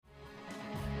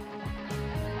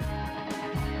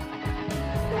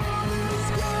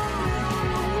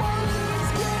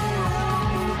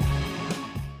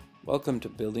Welcome to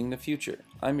Building the Future.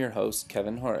 I'm your host,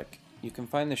 Kevin Horick. You can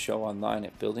find the show online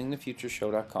at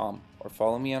buildingthefutureshow.com or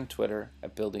follow me on Twitter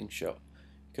at BuildingShow.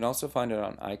 You can also find it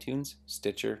on iTunes,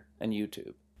 Stitcher, and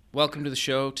YouTube. Welcome to the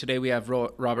show. Today we have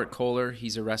Robert Kohler.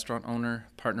 He's a restaurant owner,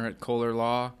 partner at Kohler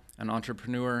Law, an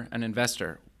entrepreneur, and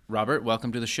investor. Robert,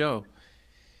 welcome to the show.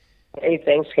 Hey,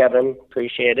 thanks, Kevin.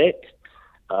 Appreciate it.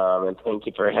 And thank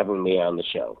you for having me on the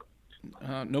show.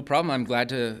 No problem. I'm glad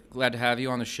to have you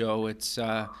on the show. It's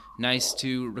nice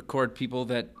to record people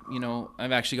that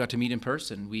I've actually got to meet in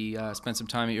person. We spent some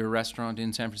time at your restaurant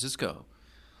in San Francisco.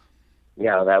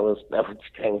 Yeah, that was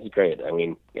great. I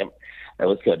mean, yep, that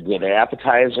was good. We had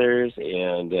appetizers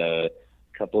and a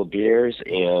couple of beers,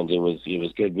 and it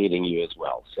was good meeting you as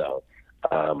well. So,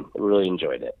 I really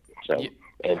enjoyed it. So,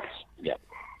 yeah.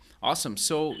 Awesome.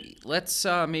 So let's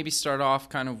maybe start off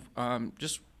kind of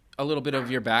just a little bit of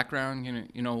your background,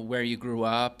 where you grew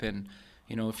up and,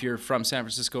 if you're from San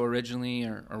Francisco originally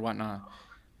or whatnot.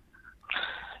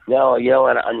 No,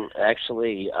 I'm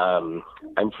actually, I'm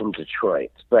from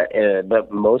Detroit, but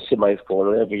most of my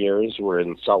formative years were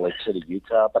in Salt Lake City,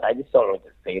 Utah, but I just don't like to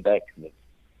say that because it's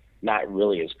not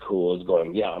really as cool as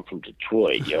going, yeah, I'm from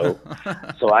Detroit, yo.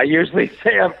 So I usually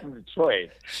say I'm from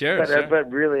Detroit. Sure, but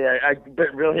really I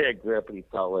grew up in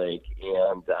Salt Lake,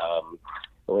 and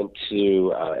I went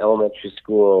to elementary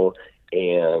school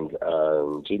and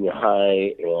junior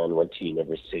high, and went to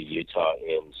University of Utah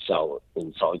in Salt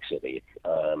Lake City.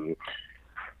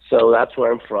 So that's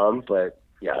where I'm from. But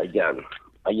yeah, again,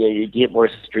 you get more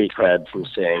street cred from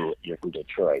saying you're from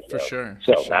Detroit. For sure.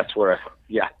 That's where,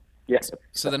 yeah.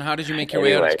 So then, how did you make your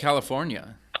way out to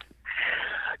California?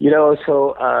 I was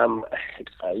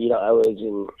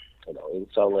in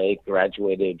Salt Lake,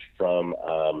 graduated from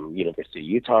University of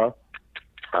Utah.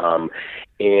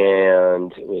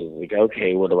 And it was like,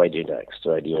 okay, what do I do next?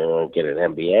 Do I get an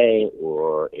MBA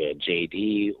or a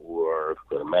JD or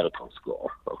go to medical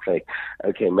school? Okay,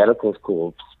 medical school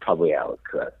is probably out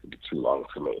because that's too long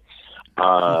for me.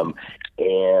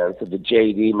 And so the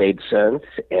JD made sense,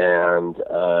 and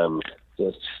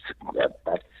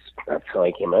that's how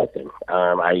I came out. And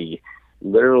I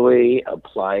literally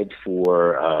applied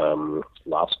for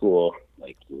law school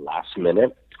like last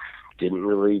minute. Didn't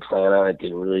really plan on it,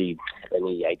 didn't really have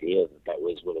any idea that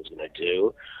was what I was going to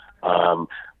do.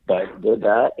 But did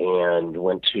that and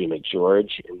went to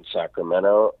McGeorge in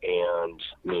Sacramento. And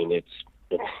I mean, it's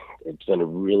been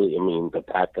the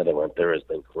path that I went there has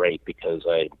been great because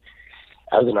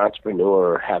as an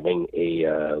entrepreneur, having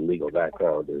a legal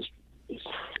background is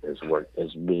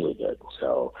really good.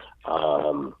 So,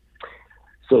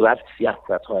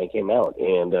 that's how I came out,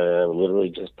 and literally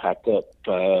just packed up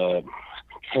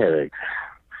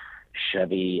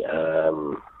Chevy,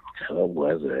 what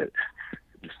was it?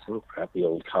 Just some crappy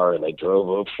old car, and I drove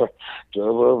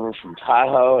over from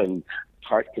Tahoe and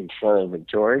parked in front of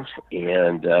McGeorge,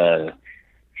 and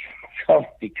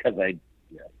because I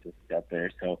just got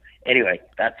there. So anyway,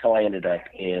 that's how I ended up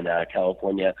in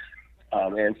California,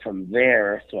 and from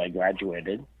there, so I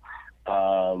graduated,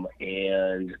 and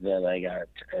then I got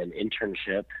an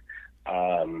internship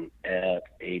at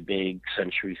a big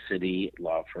Century City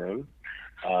law firm.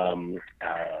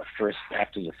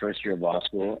 After the first year of law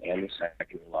school and the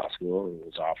second year of law school, I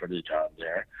was offered a job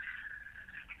there.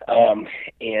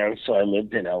 And so I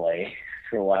lived in LA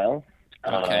for a while.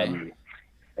 Okay.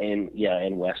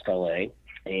 In West LA,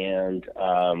 and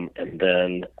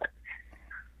then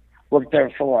worked there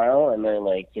for a while, and then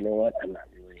you know what, I'm not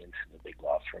really into the big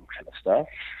law firm kind of stuff.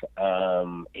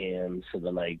 And so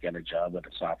then I got a job at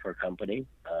a software company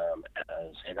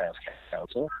as in-house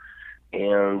counsel,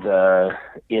 and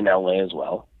in LA as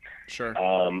well. Sure.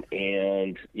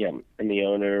 And the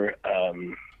owner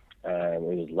it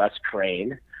was Les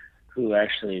Crane, who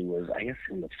actually was, I guess,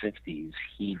 in the 50s.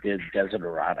 He did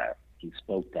Desiderata. He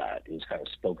spoke that. It was kind of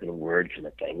spoken word kind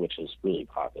of thing, which is really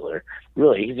popular.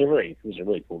 Really, he was a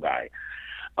really cool guy.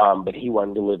 But he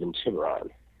wanted to live in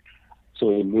Cimarron. So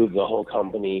we moved the whole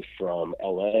company from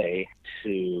LA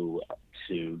to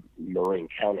Marin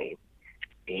County.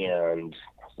 And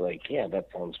I was like, yeah, that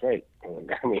sounds great. I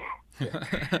mean, LA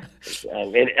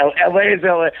is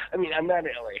LA. I mean, I'm not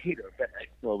an LA hater, but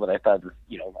I thought,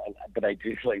 but I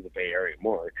do like the Bay Area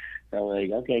more. So I'm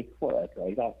like, okay, cool, that's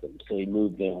awesome. So we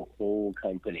moved the whole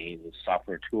company, the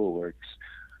Software Toolworks,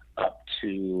 up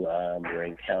to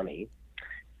Marin County.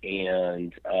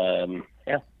 And,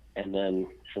 and then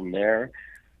from there,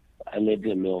 I lived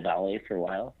in Mill Valley for a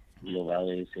while. Mill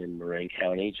Valley is in Marin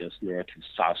County, just north of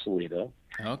Sausalito.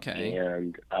 Okay.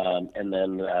 And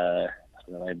then I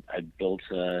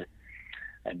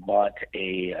bought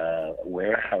a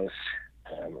warehouse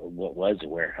what was a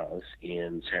warehouse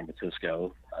in San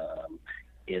Francisco,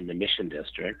 in the Mission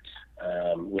District,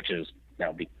 which is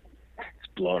now it's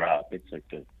blown up. It's like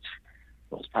the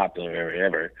most popular area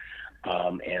ever.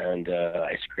 And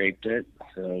I scraped it,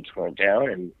 so tore it down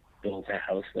and built a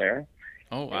house there.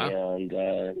 Oh, wow. And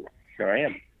here I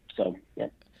am. So, yeah.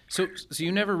 So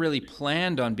you never really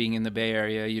planned on being in the Bay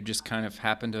Area. You just kind of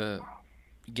happened to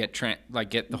get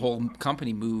the whole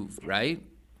company moved, right?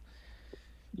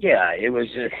 Yeah, it was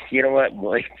just, you know what,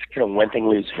 like, one thing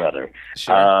leads to another.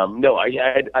 Sure. No, I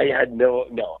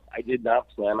did not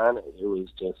plan on it. It was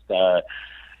just, I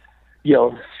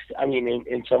mean,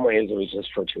 in some ways it was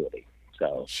just fortuity.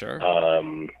 So, sure.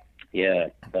 Yeah.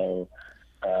 So,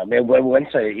 man,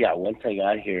 once I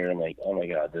got here, I'm like, oh my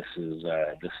God, this is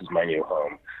my new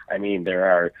home. I mean, there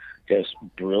are just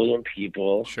brilliant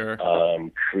people, Sure.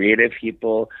 Creative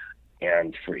people,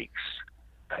 and freaks.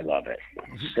 I love it.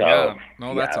 So, yeah,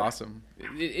 no, that's awesome.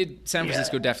 San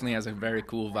Francisco definitely has a very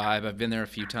cool vibe. I've been there a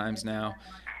few times now,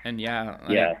 and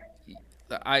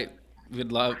I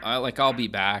would love. I'll be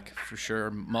back for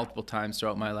sure multiple times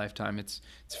throughout my lifetime. It's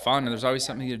fun, and there's always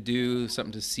something to do,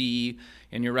 something to see.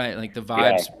 And you're right, like the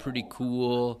vibe's pretty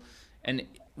cool. And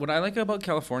what I like about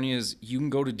California is you can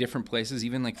go to different places,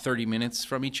 even like 30 minutes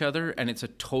from each other, and it's a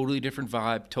totally different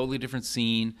vibe, totally different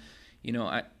scene.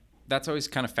 That's always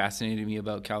kind of fascinated me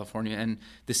about California, and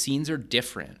the scenes are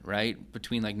different, right,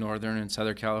 between like Northern and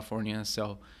Southern California.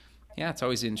 So, yeah, it's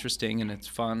always interesting and it's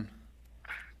fun.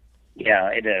 Yeah,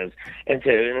 it is. And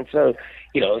so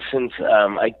since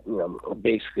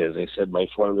basically, as I said, my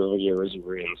formative years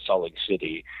were in Salt Lake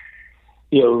City.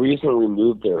 The reason we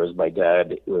moved there was my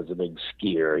dad was a big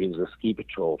skier. He was a ski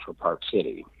patrol for Park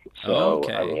City. So,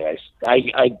 okay. I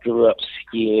mean, I grew up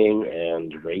skiing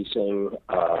and racing.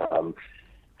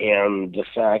 And the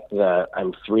fact that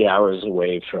I'm 3 hours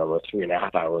away from, or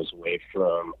 3.5 hours away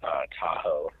from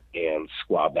Tahoe and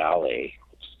Squaw Valley,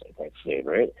 which is my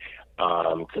favorite,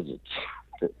 because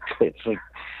it's like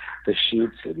the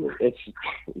shoots and it's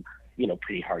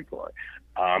pretty hardcore,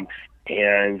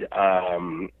 and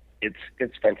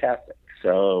it's fantastic.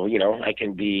 So I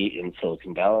can be in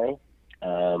Silicon Valley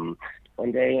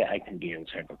one day, I can be in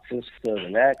San Francisco the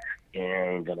next,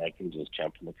 and then I can just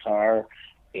jump in the car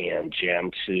and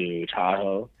jam to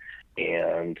Tahoe,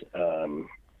 and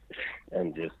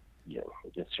just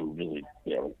some really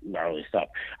gnarly stuff.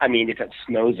 I mean, if it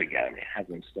snows again, it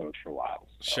hasn't snowed for a while.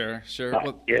 So. Sure.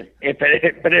 Well, if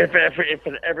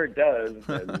it ever does,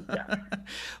 then yeah.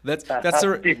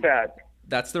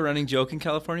 That's the running joke in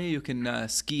California. You can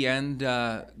ski and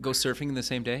go surfing in the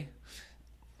same day.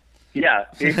 Yeah,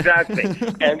 exactly.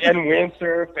 and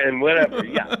windsurf and whatever.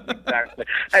 Yeah, exactly.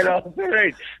 And also,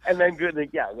 right. And then go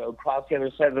across the other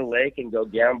side of the lake and go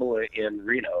gamble in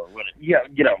Reno. Yeah.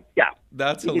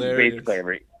 That's hilarious.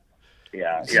 Basically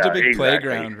It's just a big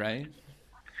playground, right?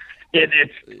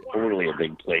 It's totally a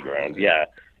big playground. Yeah,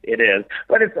 it is.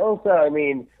 But it's also, I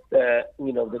mean, the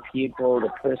people, the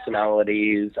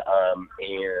personalities, and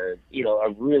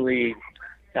are really.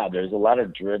 Yeah, there's a lot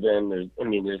of driven. There's a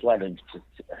lot of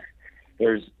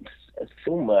there's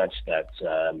so much that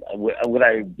what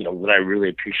I really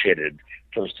appreciated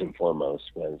first and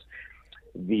foremost was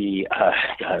the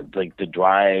the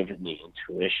drive, and the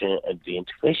intuition,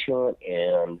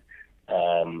 and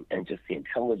just the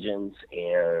intelligence,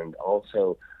 and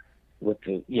also with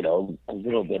the a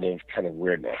little bit of kind of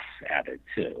weirdness added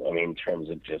too. I mean, in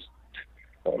terms of just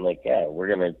we're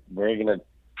gonna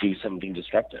do something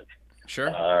disruptive.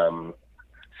 Sure.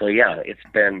 So yeah,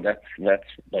 that's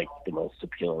like the most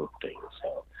appealing thing.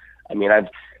 So, I mean, I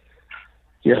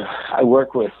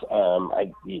work with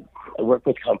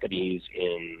companies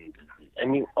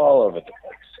all over the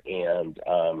place,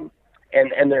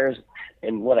 and there's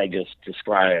what I just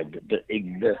described that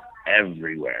exists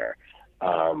everywhere.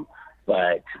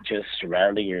 But just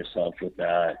surrounding yourself with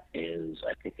that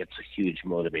I think it's a huge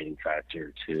motivating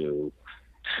factor to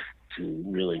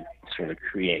really sort of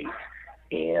create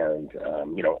and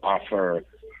offer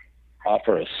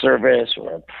a service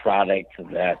or a product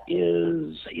that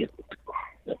is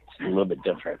that's a little bit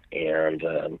different. And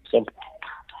so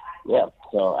I love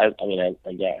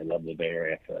the Bay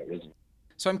Area for that reason.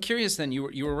 So I'm curious then,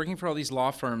 you were working for all these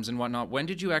law firms and whatnot. When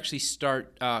did you actually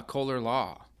start Kohler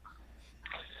Law?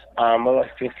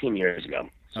 Like 15 years ago.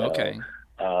 So, okay.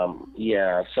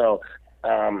 So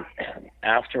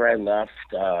after I left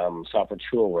Software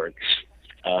Toolworks,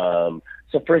 so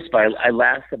first of all, I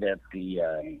lasted at the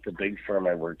big firm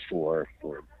I worked for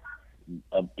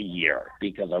a year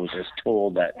because I was just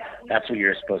told that's what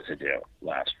you're supposed to do.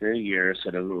 Last for a year so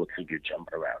it doesn't look like you're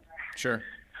jumping around. Sure.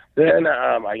 Then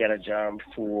I got a job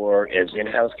as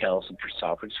in-house counsel for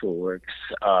Software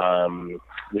Toolworks,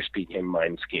 which became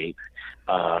Mindscape.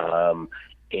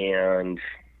 And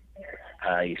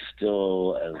I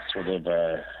still, as sort of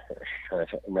a kind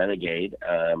of renegade,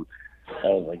 I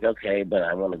was like, okay, but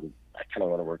I kind of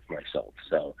want to work for myself.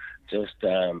 So just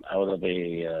out of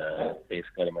basically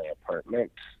out of my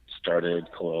apartment,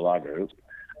 started Kohler Law Group,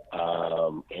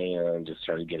 and just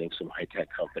started getting some high-tech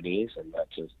companies, and that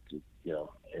just, it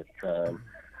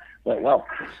went well.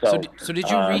 So did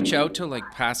you reach out to like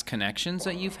past connections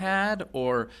that you've had,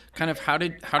 or kind of how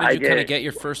did you kind of get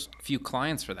your first few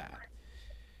clients for that?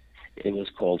 It was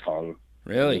cold calling.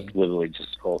 Really? Literally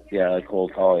just cold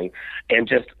calling, and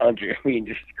just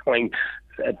going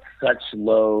at such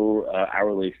low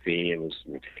hourly fee. It was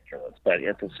ridiculous, but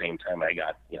at the same time, I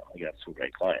got some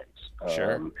great clients.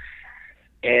 Sure.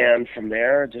 And from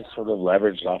there, just sort of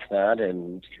leveraged off that,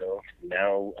 and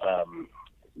now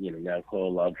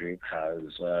Kohler Law Group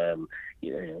has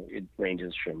it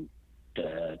ranges from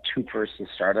 2-person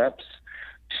startups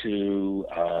to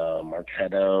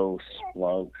Marketo,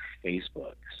 Splunk,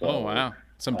 Facebook. So, oh wow,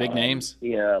 some big names.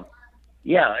 Yeah,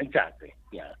 exactly.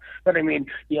 Yeah, but I mean,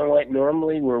 you know what?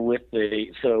 Normally we're with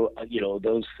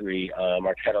those three,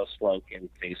 Marketo, Splunk, and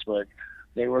Facebook.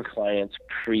 They were clients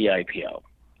pre-IPO,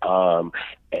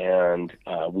 and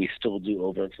we still do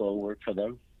overflow work for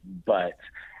them. But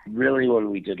really, when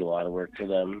we did a lot of work for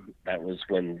them, that was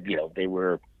when they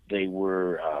were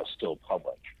still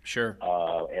public. Sure.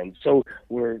 And so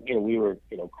we were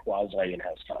quasi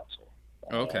in-house counsel.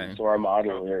 Okay. So our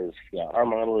model is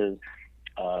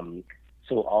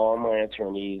so all my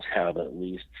attorneys have at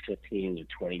least 15 to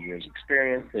 20 years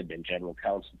experience. They've been general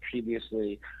counsel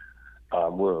previously.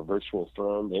 We're a virtual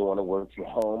firm. They want to work from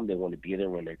home. They want to be there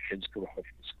when their kids come home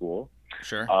from school.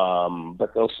 Sure.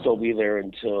 But they'll still be there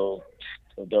until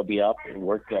they'll be up and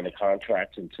working on a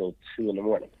contract until 2 in the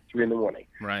morning, 3 in the morning.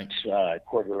 Right.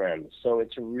 Quarter end. So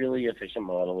it's a really efficient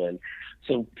model. And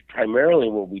so primarily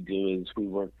what we do is we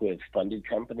work with funded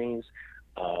companies.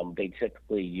 They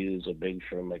typically use a big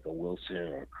firm like a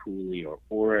Wilson or Cooley or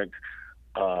Oric,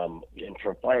 and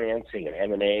for financing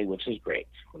and M&A, which is great.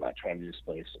 We're not trying to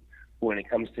displace them. But when it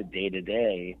comes to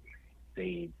day-to-day, if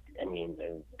they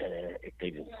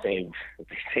save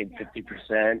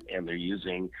 50% and they're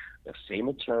using the same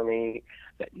attorney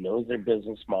that knows their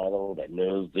business model, that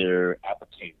knows their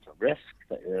appetite for risk,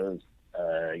 that knows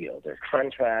their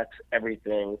contracts,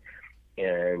 everything,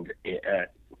 and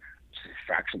at a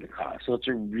fraction of the cost. So it's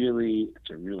a really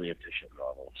efficient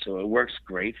model. So it works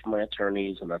great for my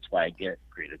attorneys, and that's why I get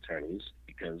great attorneys,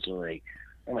 because they're like,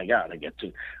 oh my God, I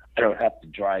don't have to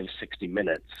drive 60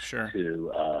 minutes Sure.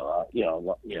 to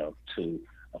to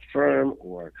a firm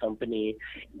or a company,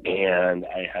 and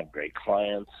I have great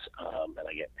clients, and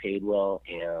I get paid well,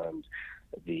 and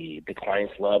the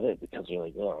clients love it because they're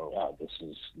like, oh wow, this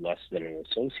is less than an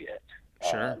associate.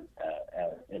 Sure.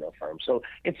 In a firm. So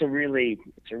it's a win-win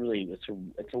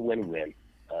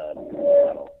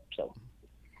model. So.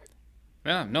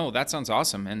 Yeah, no, that sounds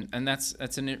awesome, and that's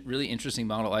a really interesting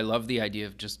model. I love the idea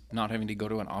of just not having to go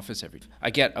to an office every day. I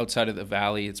get outside of the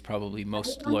valley, it's probably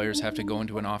most lawyers have to go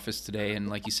into an office today, and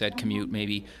like you said, commute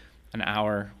maybe an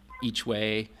hour each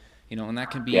way, and that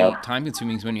can be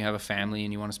time-consuming when you have a family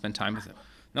and you want to spend time with them.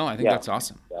 No, I think that's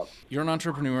awesome. Yeah. You're an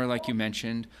entrepreneur, like you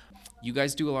mentioned. You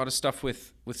guys do a lot of stuff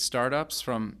with startups,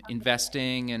 from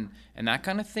investing and that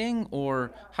kind of thing,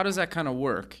 or how does that kind of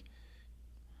work?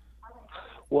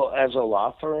 Well, as a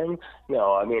law firm,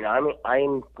 no. I mean,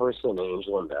 I'm personally an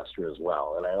angel investor as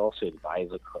well, and I also advise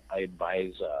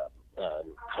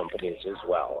companies as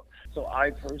well. So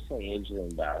I personally angel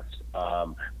invest,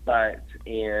 but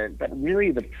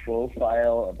really the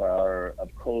profile of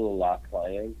Kohler Law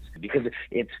clients, because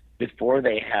it's before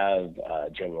they have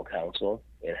general counsel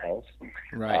in-house.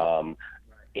 Right.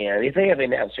 And if they have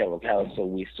in-house general counsel,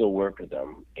 we still work with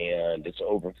them, and it's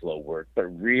overflow work. But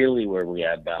really where we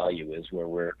add value is where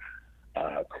we're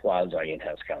quasi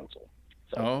in-house counsel.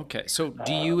 So, okay. So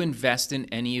do you invest in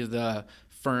any of the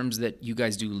firms that you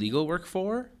guys do legal work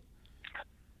for?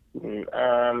 You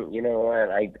know what?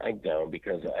 I don't,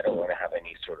 because I don't want to have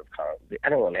any sort of I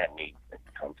don't want to have any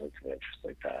conflicts of interest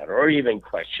like that, or even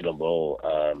questionable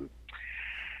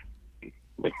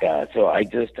like that. So I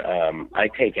just I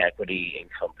take equity in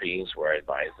companies where I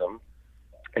advise them,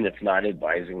 and it's not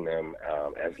advising them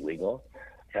as legal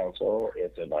counsel.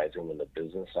 It's advising them the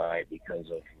business side because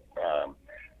of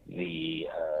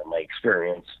my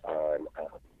experience on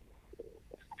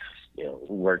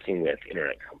working with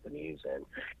internet companies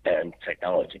and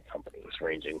technology companies,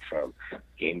 ranging from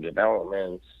game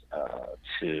development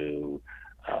to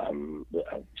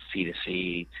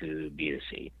C2C to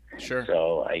B2C. Sure.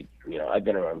 So I've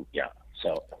been around.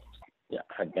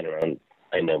 I've been around.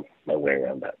 I know my way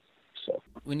around that. So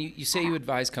when you say you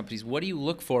advise companies, what do you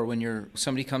look for when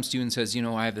somebody comes to you and says,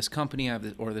 I have this company,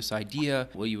 or this idea?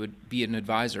 Well, you would be an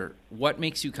advisor. What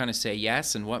makes you kind of say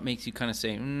yes, and what makes you kind of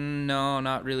say no,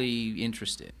 not really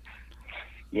interested?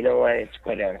 You know what? It's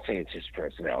quite honestly, it's just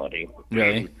personality.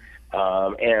 Really?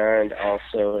 And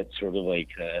also, it's sort of like,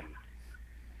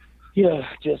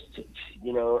 just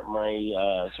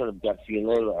my sort of gut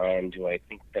feeling on do I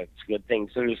think that's a good thing.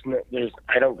 So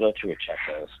I don't go through a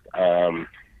checklist.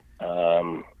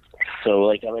 So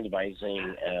like I'm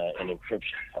advising an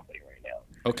encryption company right now.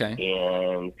 Okay.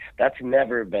 And I've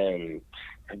never really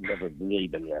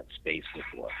been in that space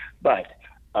before. But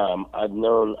I've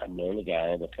known the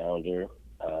guy, the founder.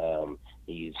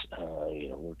 He's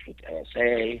worked with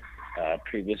NSA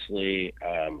previously.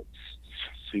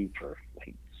 Super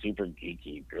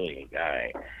geeky, brilliant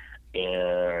guy.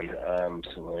 And and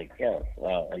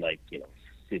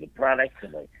see the product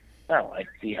and I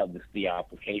see how the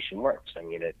application works. I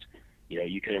mean, it's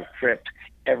you can encrypt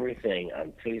everything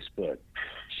on Facebook,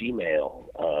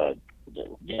 Gmail,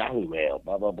 Yahoo Mail,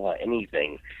 blah blah blah,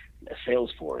 anything,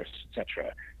 Salesforce,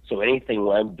 etc. So anything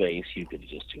web-based, you could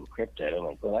just encrypt it. I'm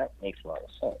like, well, that makes a lot of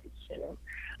sense,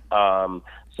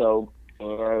 So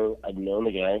I've known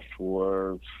the guy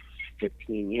for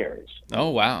 15 years.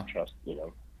 Oh wow!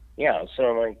 Yeah.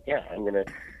 So I'm like,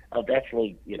 I'll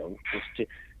definitely, just to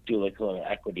do like an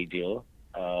equity deal,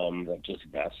 that just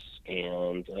vests,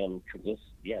 and because this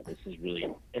is really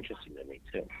interesting to me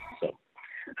too.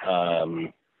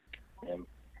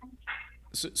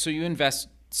 So you invest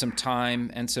some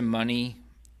time and some money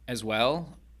as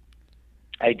well?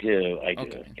 I do.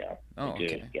 Okay. Yeah. Oh, I do.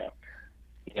 okay. Yeah.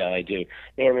 Yeah, I do.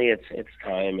 Mainly, it's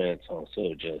time, and it's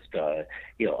also just I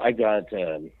got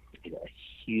a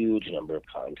huge number of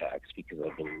contacts because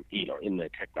I've been in the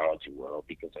technology world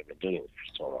because I've been doing it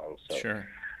for so long. So sure.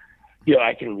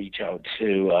 I can reach out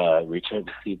to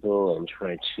people and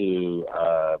try to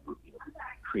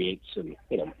create some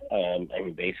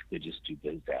basically just do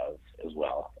biz dev as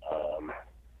well.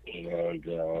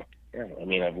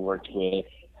 I've worked with,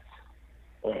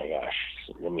 oh my gosh,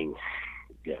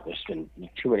 there's been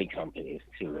too many companies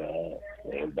to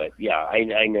name, but I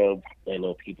know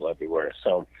people everywhere.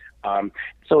 So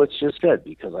it's just good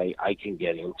because I can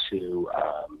get into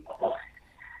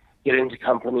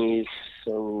companies.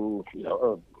 So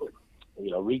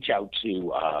reach out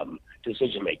to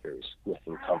decision makers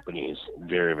within companies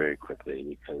very, very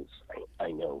quickly because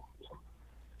I know.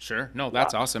 Sure. No,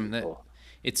 that's awesome.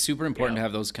 It's super important to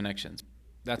have those connections.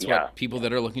 That's what people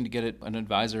that are looking to get an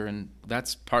advisor, and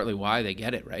that's partly why they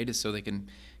get it, right? Is so they can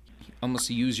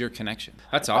almost use your connection.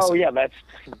 That's awesome. Oh that's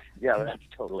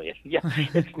totally it. Yeah,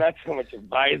 it's not so much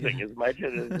advising as much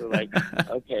as it's like,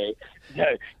 okay,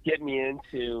 get me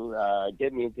into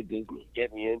Disney,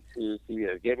 get me into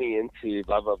CBS, get me into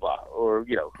blah blah blah, or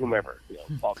whomever,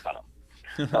 Qualcomm.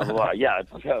 Blah, blah, blah. Yeah,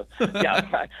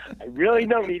 I really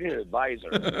don't need an advisor.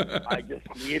 I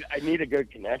need a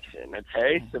good connection,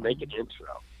 okay? So make an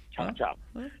intro, chop,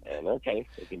 and okay,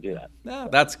 we can do that. No,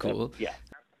 that's cool. Yeah.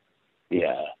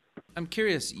 I'm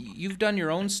curious. You've done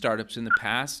your own startups in the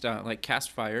past, like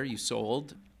CastFire. You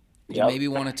sold. Do you maybe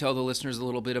want to tell the listeners a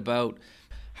little bit about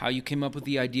how you came up with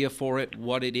the idea for it,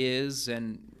 what it is,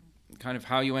 and kind of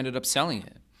how you ended up selling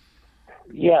it?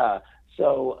 Yeah.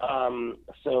 So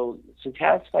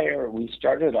CastFire, we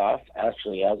started off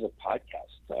actually as a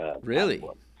podcast. Really?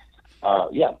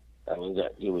 Platform.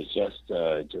 It was just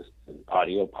an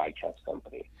audio podcast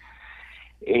company,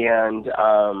 and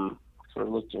sort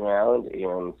of looked around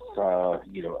and saw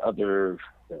other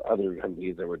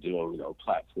companies that were doing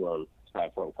platform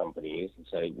companies and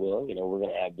said, well, we're going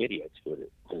to add video to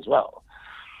it as well.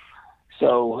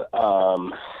 So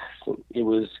it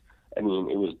was. It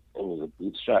was a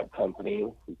bootstrap company.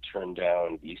 We turned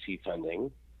down VC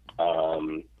funding,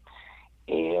 and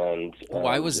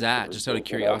why was that? Just out of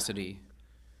curiosity.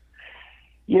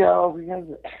 Because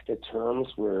the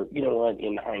terms were,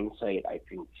 in hindsight, I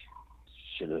think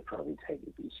should have probably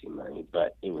taken VC money,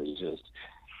 but it was just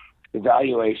the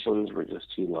valuations were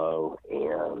just too low,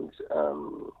 and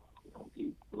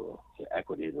the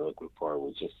equity they're looking for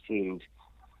just seemed.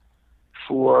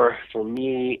 For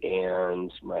me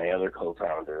and my other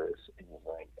co-founders, it was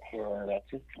like, that's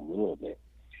just a little bit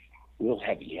real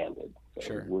heavy-handed. So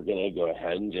sure. We're going to go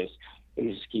ahead and just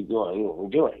keep doing what we're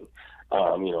doing.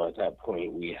 At that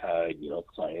point, we had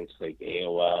clients like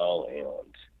AOL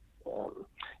and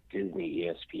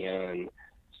Disney, ESPN,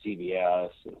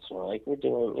 CBS, and so we're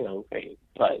doing great,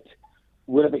 but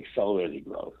would have accelerated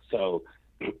growth. So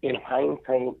in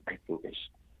hindsight, I think I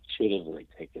should have like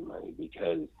taken money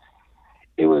because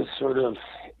it was kind of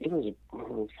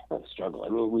a struggle. I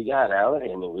mean, we got out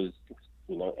and it was,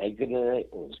 exited it.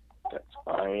 That's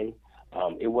fine.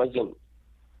 It wasn't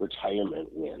retirement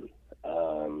win,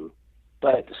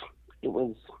 but it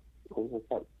was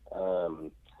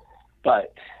fun.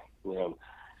 But you know,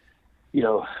 you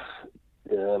know,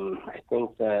 I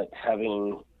think that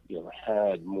having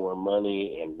had more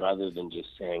money and rather than just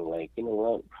saying like, you know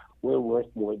what, we're worth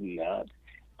more than that,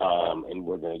 and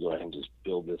we're going to go ahead and just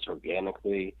build this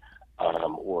organically,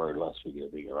 or unless we get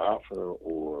a bigger offer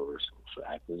or some sort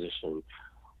of acquisition,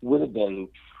 would have been,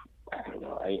 I don't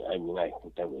know, I mean, I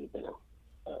think that would have been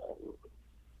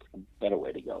a better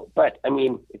way to go. But, I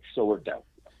mean, it still worked out.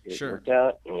 It Sure. worked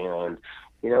out, and,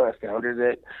 I founded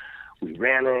it. We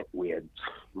ran it. We had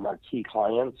marquee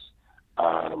clients,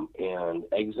 and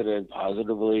exited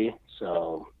positively.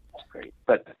 So it's great.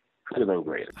 But could have been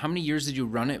greater. How many years did you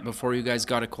run it before you guys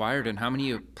got acquired, and how many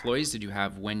employees did you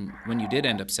have when you did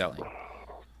end up selling?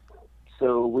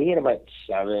 So we had about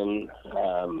 7.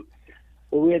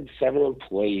 We had 7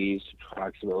 employees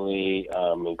approximately,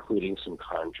 including some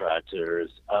contractors.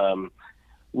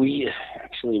 We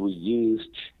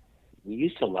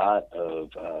used a lot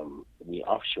of we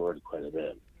offshored quite a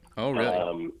bit. Oh,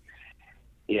 really?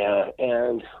 Yeah,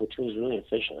 and which was really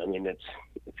efficient. I mean, it's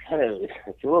a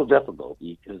little difficult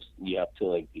because you have to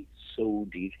like be so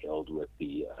detailed with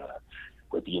the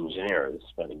engineers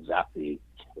about exactly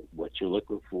what you're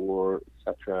looking for,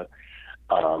 etc.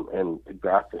 And the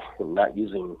graphic, and not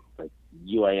using like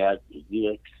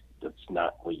UX, that's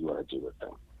not what you want to do with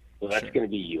them. So that's Sure. going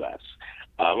to be U.S.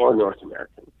 Or North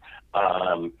American.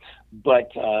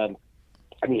 But I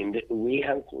mean, we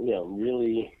had some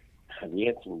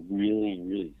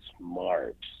really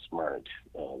smart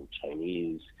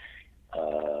Chinese,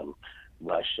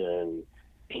 Russian,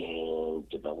 and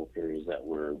developers that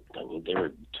were, they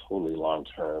were totally long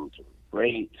term,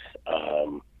 great.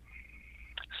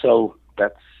 So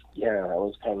that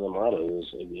was kind of the motto.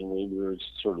 We were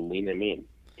sort of lean and mean,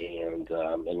 and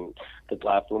the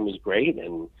platform was great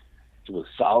and it was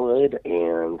solid.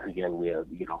 And again, we have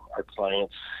our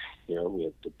clients. We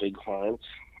have the big clients.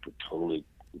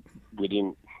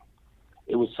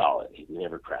 It was solid. It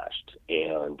never crashed.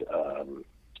 And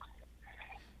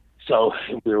so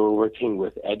we were working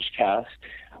with Edgecast,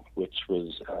 which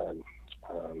was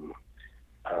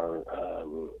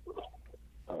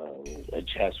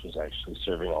Edgecast was actually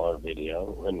serving all our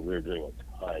video, and we were doing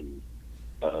a ton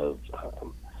of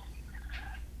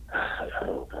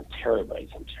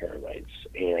terabytes and terabytes,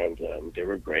 and they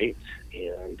were great.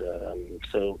 And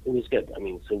so it was good. I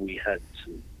mean, so we had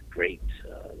some great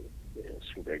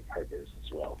partners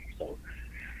as well. So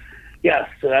yeah,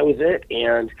 so that was it.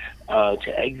 And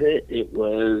to exit, it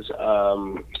was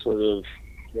sort of,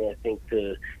 I think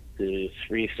the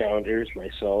 3 founders,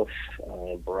 myself,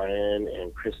 Brian,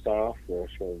 and Christoph, were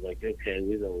sort of like, okay,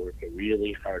 we've been working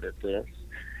really hard at this,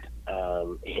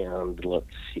 and let's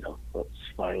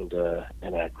find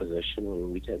an acquisition,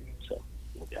 and we did. So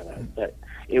we got out. But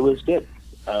it was good.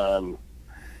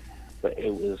 But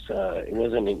it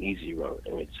wasn't an easy road. I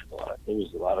mean, it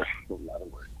was a lot of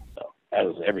work. So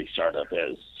as every startup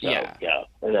is. So, Yeah.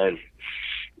 And then,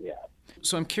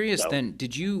 So I'm curious then,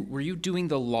 were you doing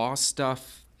the law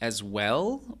stuff as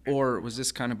well, or was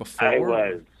this kind of before? I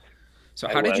was. So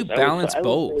how did you balance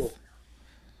both?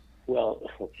 Well,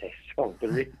 okay. So the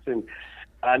reason,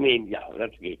 I mean, yeah,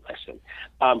 that's a good question.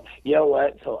 You know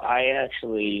what? So I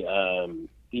actually,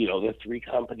 the 3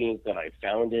 companies that I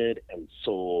founded and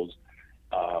sold,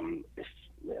 in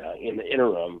the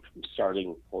interim, from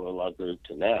starting Polar Law Group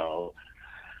to now,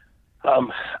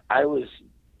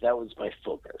 that was my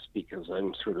focus because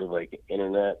I'm sort of like an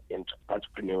internet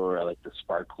entrepreneur. I like the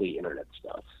sparkly internet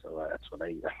stuff, so that's what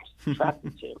I'm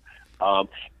attracted to.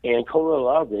 And Polar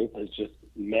Law Group has just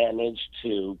managed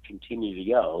to continue to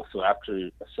go. So after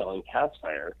selling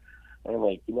Catfire, I'm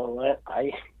like, you know what?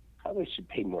 I probably should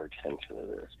pay more attention to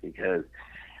this because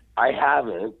I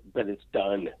haven't, but it's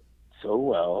done so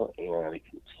well and it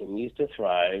continues to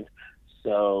thrive.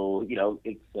 So,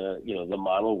 it's, the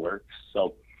model works.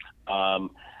 So,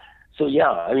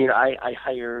 yeah, I mean, I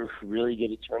hire really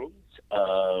good attorneys,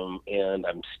 and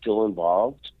I'm still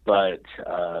involved, but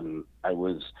I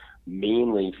was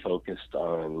mainly focused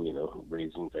on,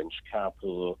 raising venture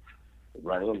capital,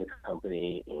 running the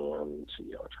company, and,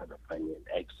 trying to find an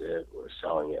exit or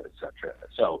selling it, etc.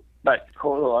 So, but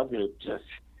Polar Law Group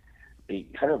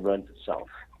it kind of runs itself.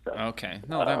 So, Okay.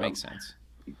 No, that makes sense.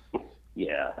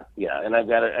 Yeah. And I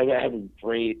have a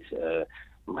great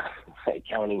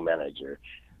accounting manager,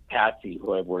 Patsy,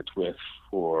 who I've worked with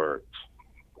for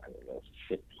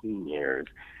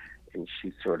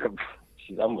sort of,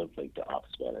 she's almost like the ops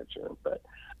manager, but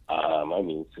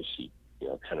so she,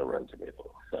 kind of runs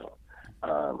everything. So,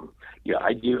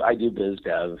 I do biz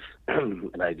dev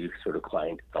and I do sort of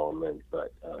client development,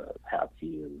 but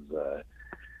Patsy is,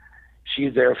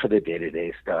 she's there for the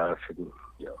day-to-day stuff and,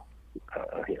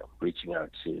 reaching out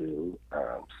to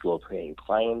slow paying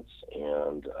clients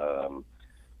and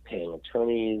paying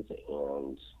attorneys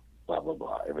and blah, blah,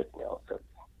 blah, everything else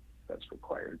that's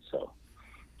required. So,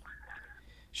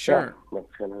 sure. Yeah,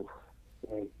 that's kind of,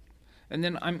 And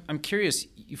then I'm curious,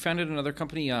 you founded another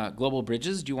company, Global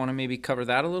Bridges. Do you want to maybe cover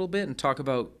that a little bit and talk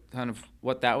about kind of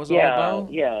what that was all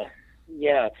about?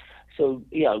 Yeah. So,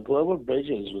 Global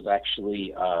Bridges was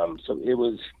actually, so it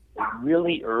was a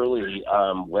really early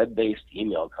web-based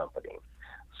email company.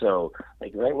 So,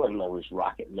 like right when there was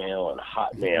Rocket Mail and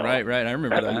Hotmail. Right. I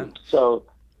remember that. So,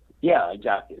 yeah,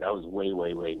 exactly. That was way,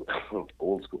 way, way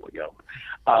old school ago.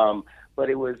 But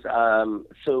it was,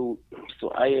 so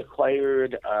I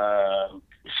acquired, so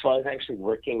I was actually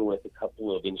working with a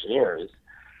couple of engineers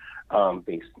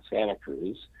based in Santa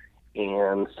Cruz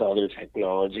and saw their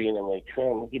technology, and I'm like,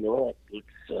 you know what,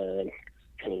 let's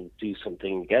kind of do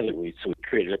something together. So we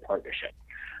created a partnership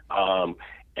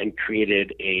and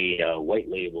created a white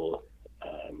label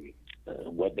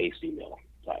web-based email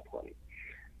platform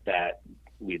that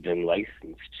we then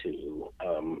licensed to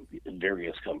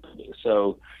various companies.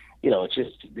 So, it's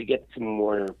just they get some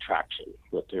more traction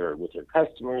with their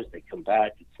customers. They come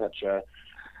back, etc.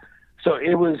 So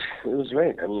it was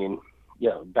great. I mean,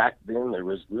 back then there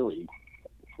was really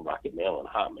Rocket Mail and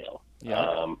Hotmail.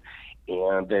 Yeah.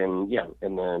 And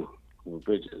then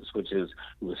Bridges,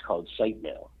 it was called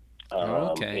SiteMail.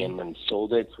 Okay. And then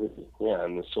sold it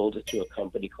to a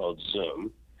company called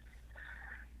Zoom.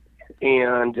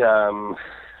 And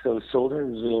so sold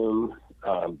her Zoom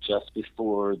just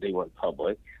before they went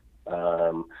public.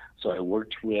 So I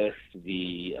worked with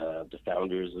the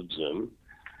founders of Zoom,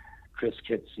 Chris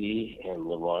Kitsey and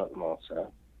Laurent Massa.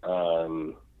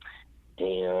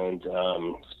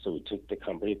 So we took the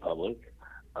company public,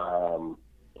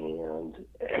 and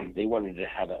they wanted to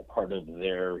have that part of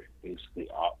their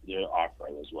their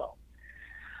offering as well.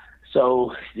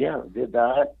 So did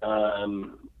that,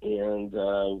 and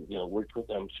worked with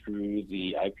them through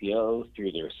the IPO,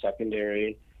 through their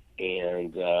secondary,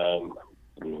 and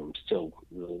I'm still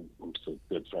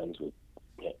good friends with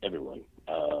everyone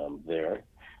there.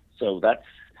 So that's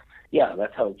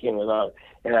how it came about.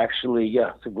 And actually,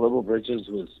 so Global Bridges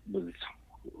was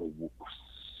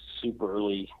super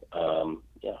early,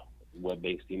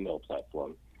 web-based email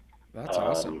platform. That's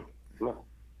awesome.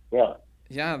 Yeah.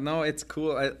 Yeah, no, it's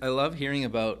cool. I love hearing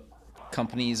about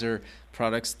companies or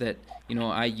products that,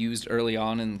 I used early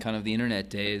on in kind of the internet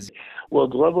days. Well,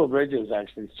 Global Bridges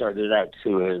actually started out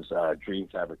too as Dream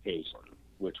Fabrication,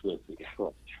 which was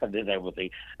started out with a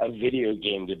video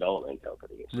game development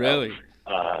company. So, really?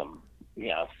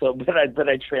 So, but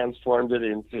I transformed it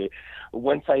into,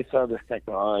 once I saw this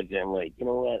technology, I'm like,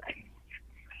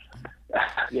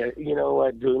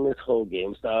 doing this whole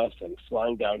game stuff and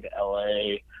flying down to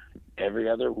LA every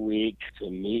other week to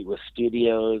meet with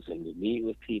studios and to meet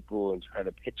with people and try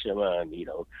to pitch them on,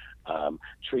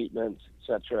 treatments,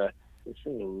 etc. This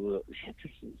is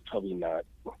probably not.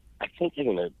 I think I'm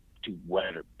gonna do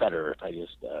better if I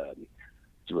just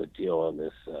do a deal on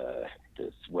this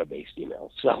web-based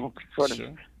email. So sort of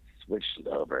switched it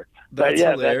over. That's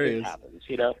hilarious. That happens,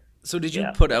 So did you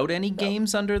put out any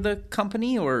games under the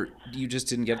company, or you just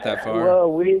didn't get that far?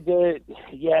 Well, we did.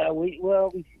 Yeah, we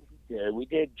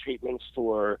did treatments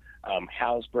for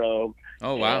Hasbro.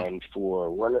 Oh wow! And for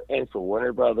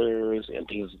Warner Brothers and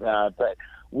things like that. But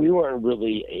we weren't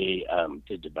really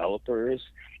the developers.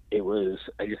 I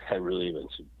just had really a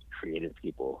bunch of creative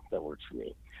people that worked for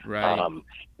me. Right.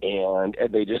 And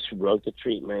they just wrote the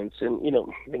treatments. And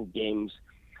I think games,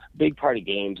 big part of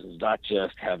games is not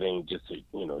just having just a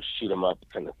shoot 'em up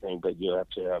kind of thing, but you have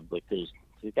to have there's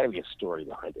got to be a story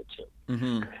behind it too.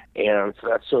 Mm-hmm. And so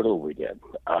that's sort of what we did.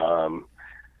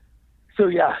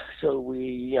 So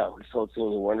we sold to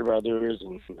Warner Brothers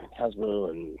and Hasbro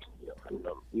and a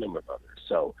number of others.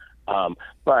 So,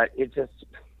 but it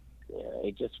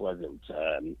just wasn't.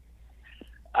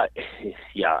 I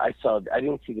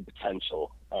didn't see the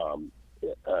potential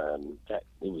that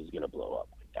it was going to blow up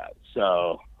like that.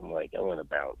 So I'm like, I'm going to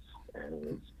bounce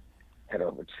and head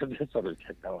over to this other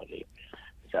technology.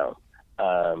 So,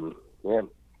 so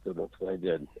that's what I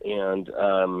did. And,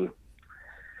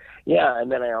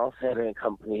 and then I also had a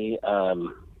company,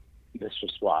 Mr.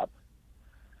 Swap.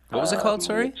 What was it called,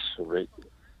 sorry?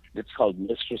 It's called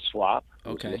Mr. Swap.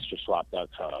 Okay.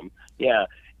 MrSwap.com. Yeah,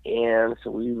 and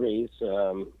so we raised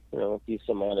a decent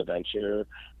amount of venture.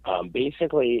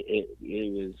 Basically,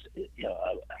 it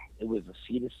was a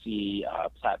C2C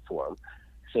platform,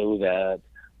 so that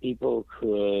people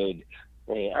could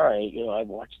say, all right, I've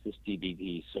watched this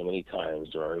DVD so many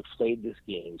times, or I've played this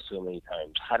game so many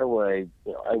times. How do I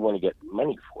want to get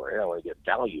money for it. I want to get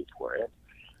value for it.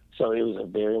 So it was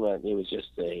it was just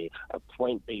a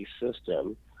point-based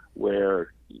system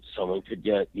where someone could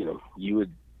get, you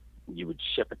would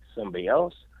ship it to somebody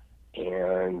else,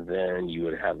 and then you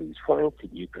would have these points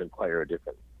that you could acquire a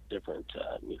different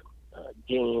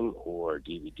game or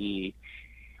DVD.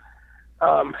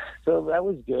 So that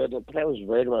was good, but that was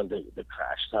right around the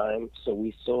crash time. So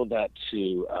we sold that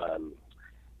to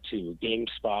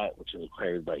GameSpot, which was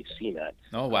acquired by CNET.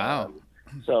 Oh, wow.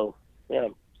 So yeah,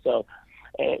 so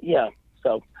yeah,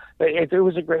 so but it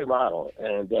was a great model,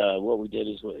 and what we did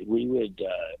is we would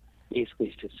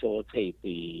basically facilitate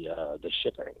the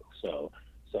shipping. So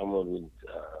someone would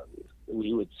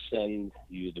we would send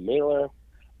you the mailer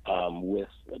with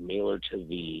a mailer to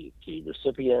the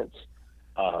recipient.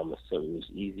 So it was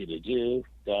easy to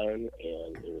done,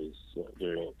 and it was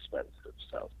very inexpensive.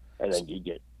 So, and then you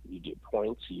get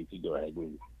points, so you could go ahead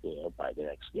and buy the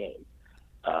next game.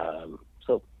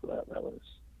 So that was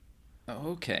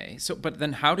okay. So, but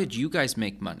then how did you guys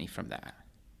make money from that?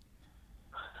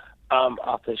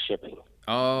 off the shipping.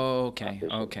 Oh, okay,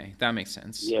 okay, that makes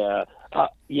sense. Yeah,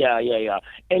 yeah.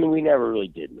 And we never really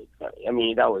did make money. I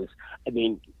mean,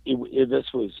 this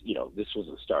was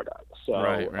a startup. So,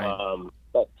 right.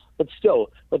 But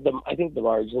still, I think the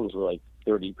margins were like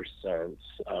 30%.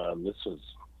 This was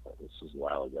a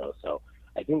while ago, so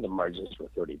I think the margins were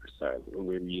 30%. And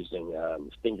we were using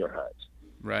Fingerhut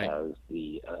right as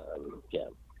the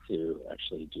to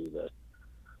actually do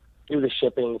the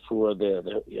shipping for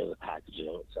the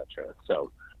packaging, etc.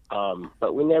 So,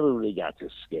 but we never really got to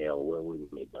scale where we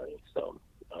made money. So,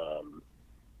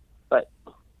 but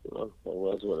it was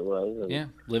what it was. And, yeah,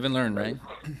 live and learn, right?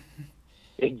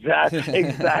 Exactly.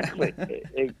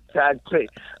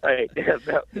 Right.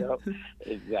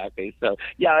 Exactly. So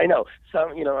yeah, I know.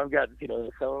 Some, I've got,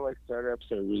 some of my startups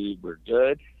were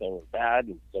good, some were bad,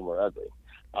 and some were ugly.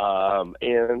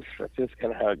 And that's just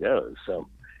kind of how it goes. So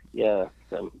yeah,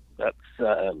 so that's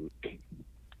kind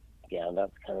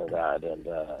of that. And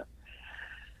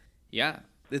yeah.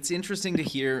 It's interesting to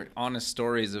hear honest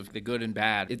stories of the good and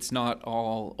bad. It's not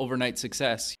all overnight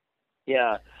success.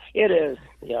 Yeah, it is.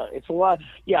 Yeah, it's a lot.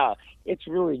 Yeah, it's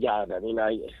really got. I mean,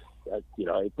 I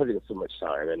put in so much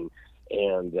time,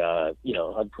 and I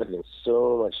put in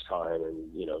so much time,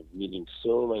 and meeting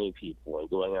so many people, and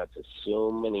going out to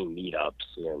so many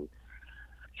meetups,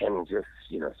 and just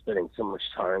spending so much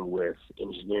time with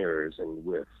engineers and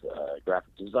with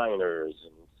graphic designers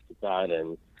and that,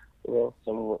 and it's all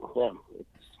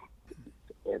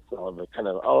over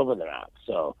all over the map.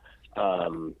 So.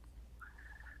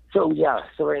 So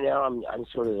right now I'm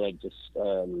sort of like just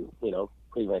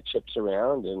putting my chips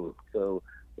around, and so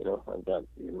I've got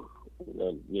a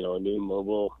new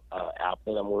mobile app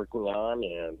that I'm working on,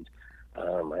 and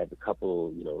I have a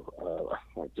couple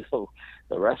just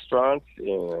the restaurants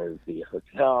and the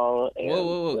hotel. And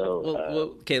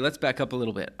whoa. Okay, let's back up a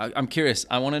little bit. I'm curious.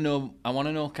 I want to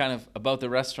know kind of about the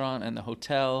restaurant and the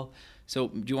hotel. So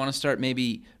do you want to start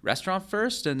maybe restaurant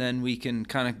first, and then we can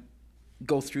kind of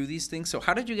go through these things? So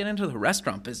how did you get into the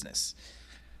restaurant business?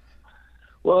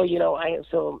 Well,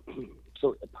 so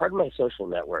part of my social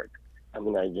network, I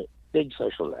mean, I get big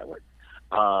social network.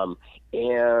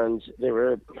 And there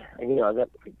were, I got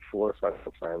like 4 or 5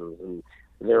 friends, and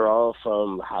they're all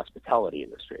from the hospitality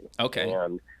industry. Okay.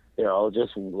 And they're all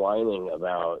just whining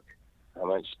about how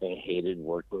much they hated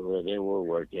working where they were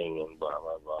working and blah,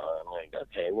 blah, blah. I'm like,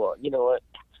 okay, well, you know what?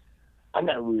 I'm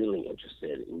not really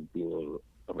interested in being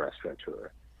a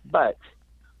restaurateur, but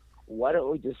why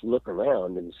don't we just look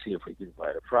around and see if we can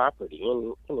find a property?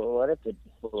 And what if it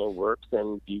works?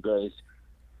 Then you guys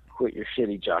quit your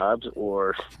shitty jobs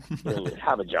or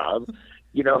have a job,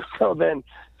 So then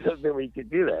we could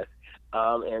do this.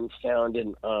 And found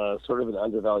in sort of an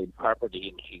undervalued property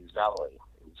in Hughes Valley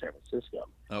in San Francisco.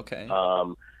 Okay.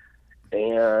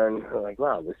 And we're like,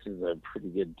 wow, this is a pretty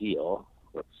good deal.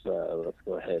 Let's go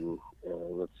ahead and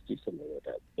let's do something with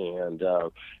it. And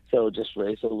so just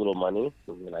raised a little money,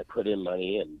 and then I put in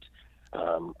money, and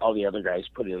all the other guys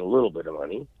put in a little bit of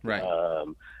money. Right.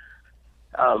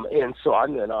 And so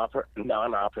I'm an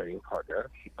non-operating partner,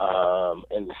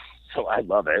 and so I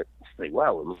love it. like,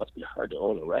 wow, it must be hard to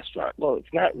own a restaurant. Well,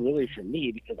 it's not really for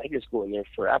me because I just go in there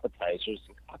for appetizers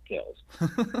and cocktails.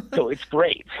 So it's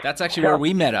great. That's actually where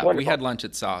we met up. Wonderful. We had lunch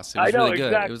at Sauce. It was really good.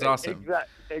 Exactly, it was awesome.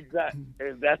 Exactly.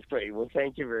 That's great. Well,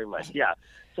 thank you very much. Yeah.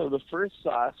 So the first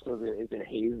Sauce is in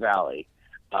Hayes Valley.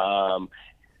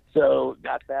 So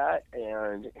got that,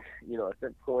 and at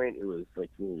that point it was like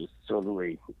we were just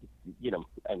totally,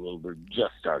 we're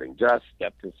just starting. Just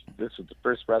got this. This was the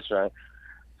first restaurant.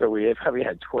 So we had probably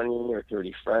had 20 or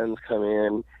 30 friends come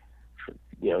in for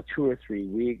 2 or 3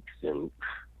 weeks, and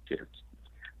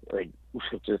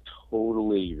just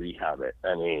totally rehab it.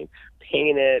 I mean,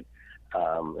 paint it,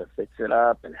 fix it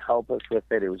up, and help us with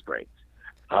it. It was great.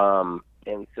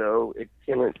 And so it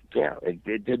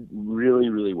did really,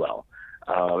 really well.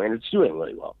 And it's doing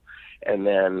really well. And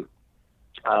then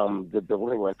the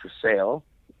building went for sale,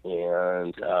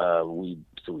 and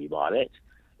we bought it.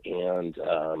 And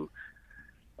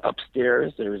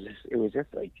upstairs it was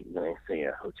just like when I say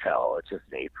a hotel, it's just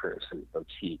an 8-person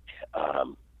boutique,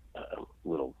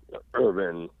 little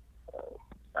urban,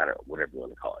 I don't know, whatever you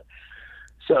want to call it.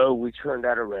 So we turned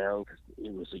that around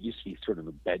because it used to be sort of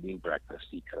a bed and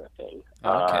breakfasty kind of thing.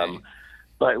 Okay.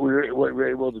 But we were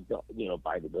able to,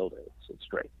 buy the building, so it's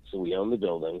great. So we own the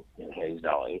building in Hayes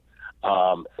Valley,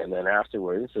 and then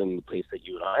afterwards, and the place that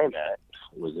you and I met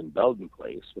was in Belden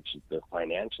Place, which is the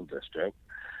financial district.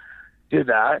 Did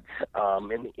that.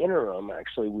 In the interim,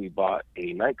 actually, we bought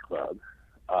a nightclub,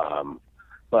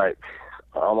 but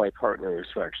all my partners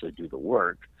who actually do the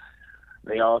work,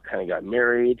 they all kind of got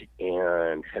married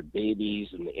and had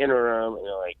babies in the interim, and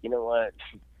they're like, you know what,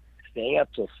 staying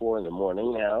up till 4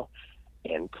 a.m. now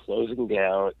and closing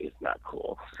down is not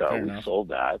cool. So Fair we enough. sold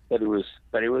that, but it was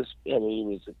a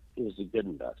good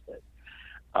investment.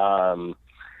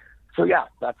 So yeah,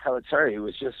 that's how it started. It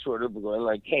was just sort of going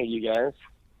like, hey, you guys,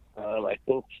 I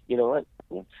think, you know what,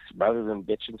 rather than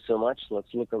bitching so much,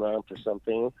 let's look around for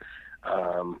something,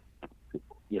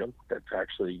 that's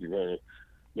actually going to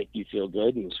make you feel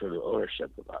good and sort of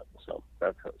ownership about it. So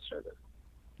that's how it started.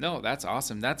 No, that's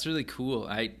awesome. That's really cool.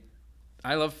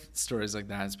 I love stories like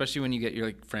that, especially when you get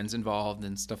your friends involved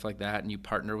and stuff like that, and you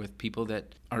partner with people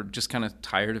that are just kind of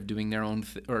tired of doing their own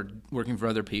or working for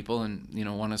other people, and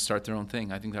want to start their own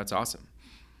thing. I think that's awesome.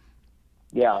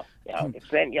 Yeah, it's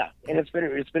been and it's been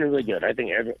really good. I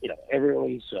think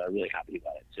everyone's really happy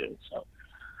about it too. So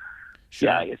Sure.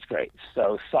 yeah, it's great.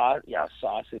 So Sauce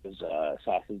is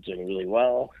doing really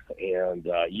well, and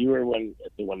you were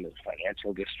the one in the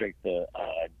financial district, the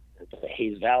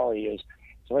Hayes Valley is.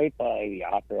 Right by the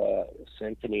opera, the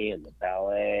symphony, and the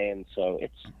ballet, and so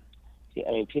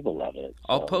people love it.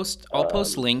 So, I'll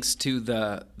post links to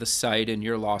the site and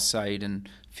your law site and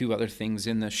a few other things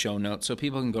in the show notes, so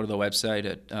people can go to the website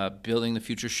at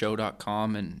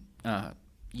buildingthefutureshow.com, and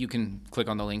you can click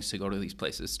on the links to go to these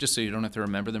places, just so you don't have to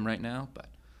remember them right now. But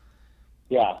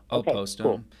yeah, I'll post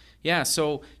them. Yeah,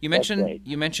 so you mentioned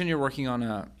you're working on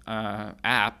a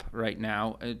app right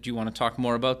now. Do you want to talk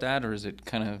more about that, or is it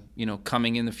kind of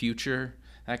coming in the future,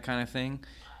 that kind of thing?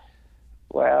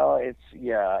 Well, it's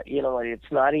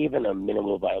not even a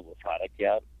minimal viable product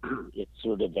yet. It's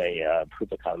sort of a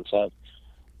proof of concept,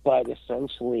 but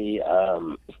essentially,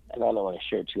 and I don't want to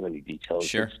share too many details.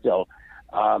 Sure. But still,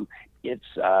 it's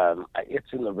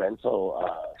in the rental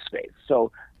space.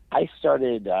 So I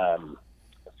started.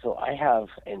 So I have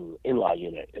an in-law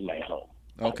unit in my home.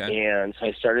 Okay. And so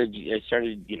I started,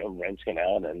 renting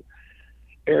out and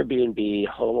Airbnb,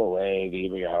 HomeAway,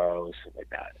 VRBO, stuff like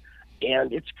that.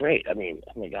 And it's great. I mean,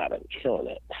 oh my God, I'm killing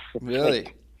it. Really? It's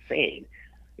insane.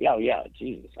 Yeah,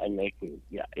 Jesus,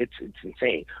 it's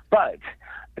insane. But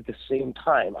at the same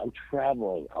time, I'm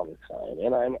traveling all the time,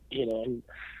 and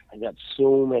I got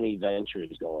so many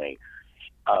ventures going.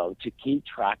 To keep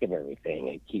track of everything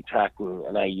and keep tracking,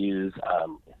 and I use a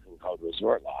thing called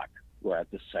Resort Lock, where I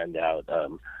have to send out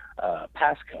a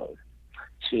passcode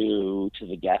to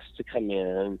the guests to come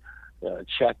in,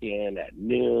 check in at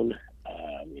noon,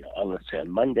 let's say on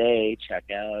Monday, check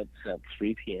out at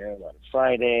 3 p.m. on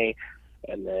Friday,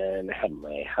 and then have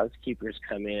my housekeepers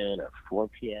come in at 4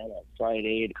 p.m. on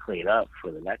Friday to clean up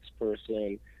for the next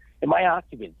person. And my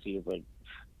occupancy is like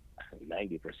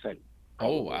 90%.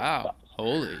 Oh, wow.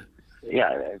 Holy.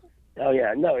 Yeah. Oh,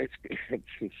 yeah. No, it's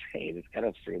insane. It's kind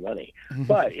of free money.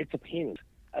 But it's a pain.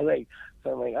 I'm like,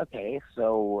 okay,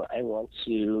 so I want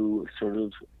to sort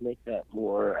of make that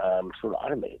more sort of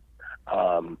automated.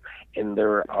 And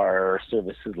there are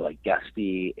services like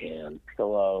Guesty and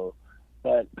Pillow,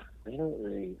 but they don't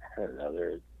really, I don't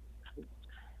know,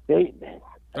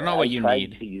 They're not what you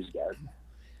need. To use Guesty.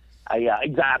 Yeah,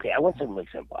 exactly. I want something like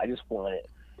simple. I just want it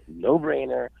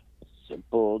no-brainer,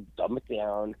 simple, dumb it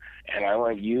down, and I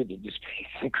want you to just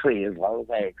basically, as long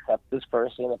as I accept this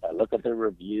person, if I look at their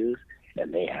reviews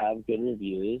and they have good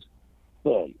reviews,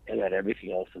 boom, and then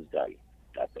everything else is done.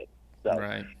 That's it. So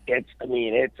Right. it's a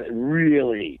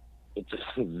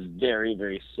very,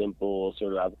 very simple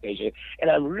sort of application,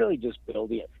 and I'm really just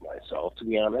building it for myself, to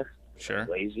be honest. Sure. I'm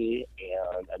lazy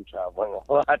and I'm traveling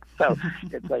a lot, so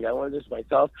it's like I want to do this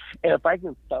myself. And if I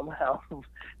can somehow,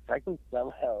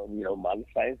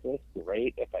 monetize this,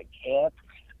 great. If I can't,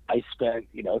 I spent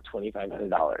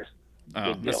 $2,500.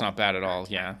 Oh, that's not bad at all.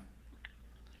 Yeah.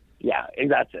 Yeah,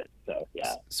 and that's it. So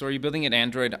yeah. So are you building it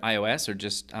Android, iOS, or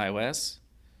just iOS?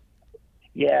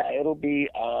 Yeah, it'll be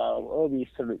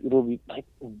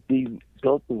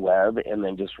built in web and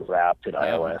then just wrapped in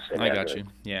iOS. And I got Android.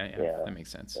 you. Yeah, that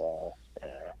makes sense.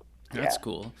 That's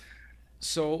cool.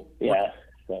 So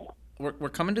we're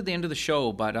coming to the end of the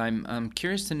show, but I'm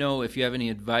curious to know if you have any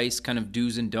advice, kind of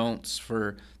do's and don'ts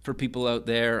for people out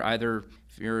there, either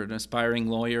if you're an aspiring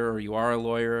lawyer or you are a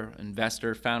lawyer,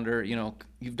 investor, founder,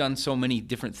 you've done so many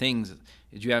different things.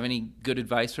 Did you have any good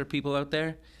advice for people out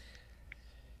there?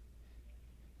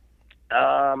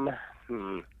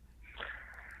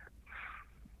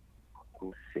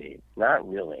 Let's see. Not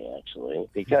really, actually,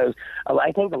 because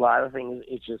I think a lot of things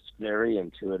it's just very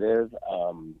intuitive.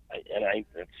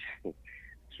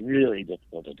 It's really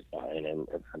difficult to define and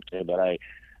something. But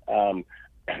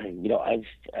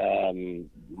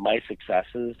my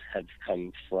successes have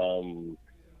come from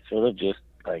sort of just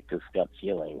like this gut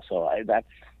feeling. So that's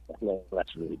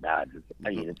really bad.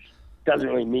 I mean, it doesn't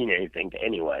really mean anything to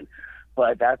anyone.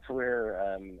 But that's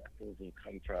where things have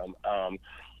come from. I'm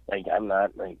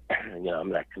not I'm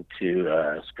not going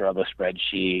to scrub a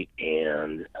spreadsheet,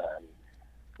 and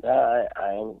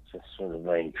I'm just sort of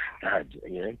like, God,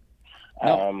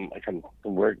 I'm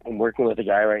working with a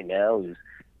guy right now who's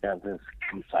got this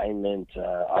consignment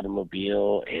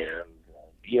automobile and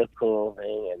vehicle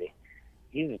thing, and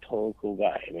he's a total cool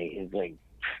guy. I mean,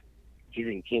 he's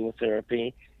in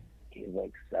chemotherapy. He's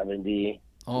like 70.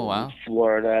 Oh wow. In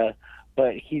Florida.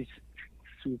 But he's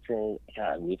super.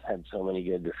 God, we've had so many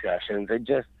good discussions.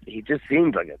 He just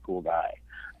seems like a cool guy.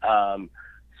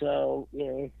 So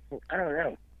I don't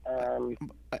know.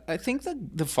 I think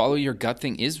that the follow your gut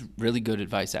thing is really good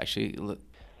advice, actually.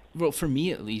 Well, for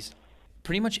me at least,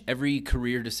 pretty much every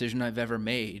career decision I've ever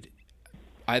made,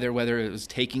 either whether it was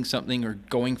taking something or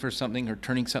going for something or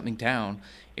turning something down,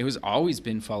 it was always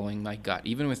been following my gut.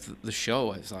 Even with the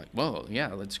show, I was like, well,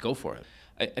 yeah, let's go for it.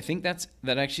 I think that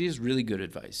actually is really good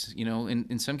advice.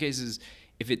 In some cases,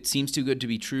 if it seems too good to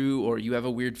be true or you have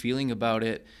a weird feeling about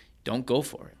it, don't go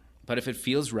for it. But if it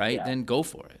feels right, then go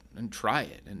for it and try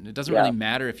it. And it doesn't really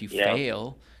matter if you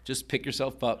fail. Just pick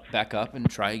yourself back up and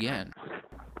try again.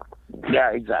 Yeah,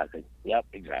 exactly. Yep,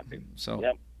 exactly. So,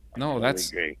 yep. No,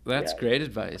 that's great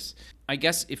advice. I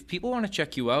guess if people want to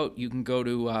check you out, you can go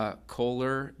to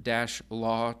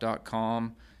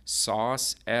kohler-law.com,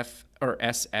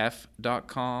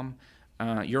 sf.com.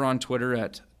 You're on Twitter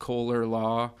at Kohler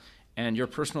Law, and your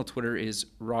personal Twitter is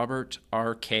Robert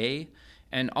RK.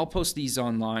 And I'll post these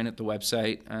online at the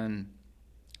website, and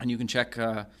you can check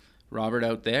Robert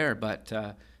out there. But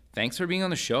thanks for being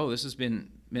on the show. This has been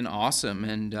awesome,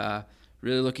 and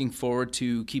really looking forward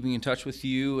to keeping in touch with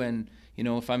you. And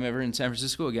if I'm ever in San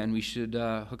Francisco again, we should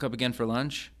hook up again for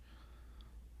lunch.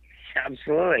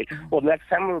 Absolutely. Well, next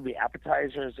time it will be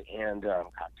appetizers and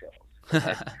cocktails.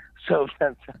 So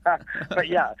that's, but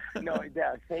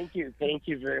thank you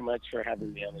very much for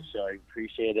having me on the show. I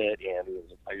appreciate it, and it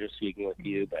was a pleasure speaking with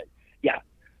you. But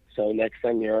so next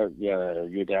time you're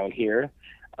down here,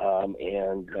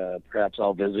 and perhaps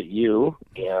I'll visit you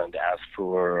and ask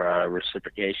for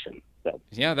reciprocation. So.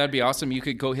 Yeah, that'd be awesome. You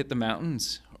could go hit the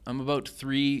mountains. I'm about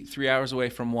three hours away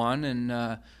from one,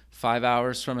 and 5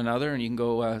 hours from another, and you can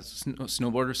go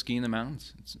snowboard or ski in the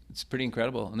mountains. It's pretty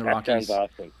incredible in the Rockies. That sounds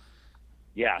awesome.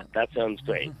 Yeah, that sounds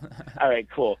great. All right,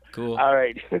 cool. Cool. All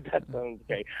right, that sounds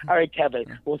great. All right,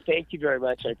 Kevin. Well, thank you very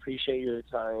much. I appreciate your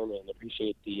time and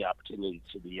appreciate the opportunity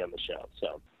to be on the show.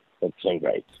 So that's been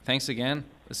great. Thanks again.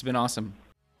 This has been awesome.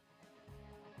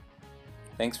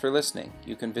 Thanks for listening.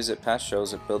 You can visit past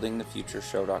shows at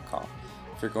buildingthefutureshow.com.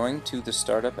 If you're going to the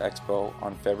Startup Expo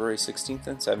on February 16th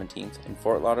and 17th in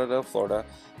Fort Lauderdale, Florida,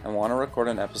 and want to record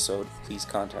an episode, please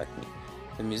contact me.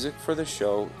 The music for the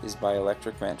show is by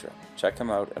Electric Mantra. Check them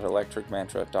out at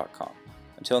electricmantra.com.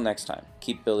 Until next time,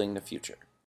 keep building the future.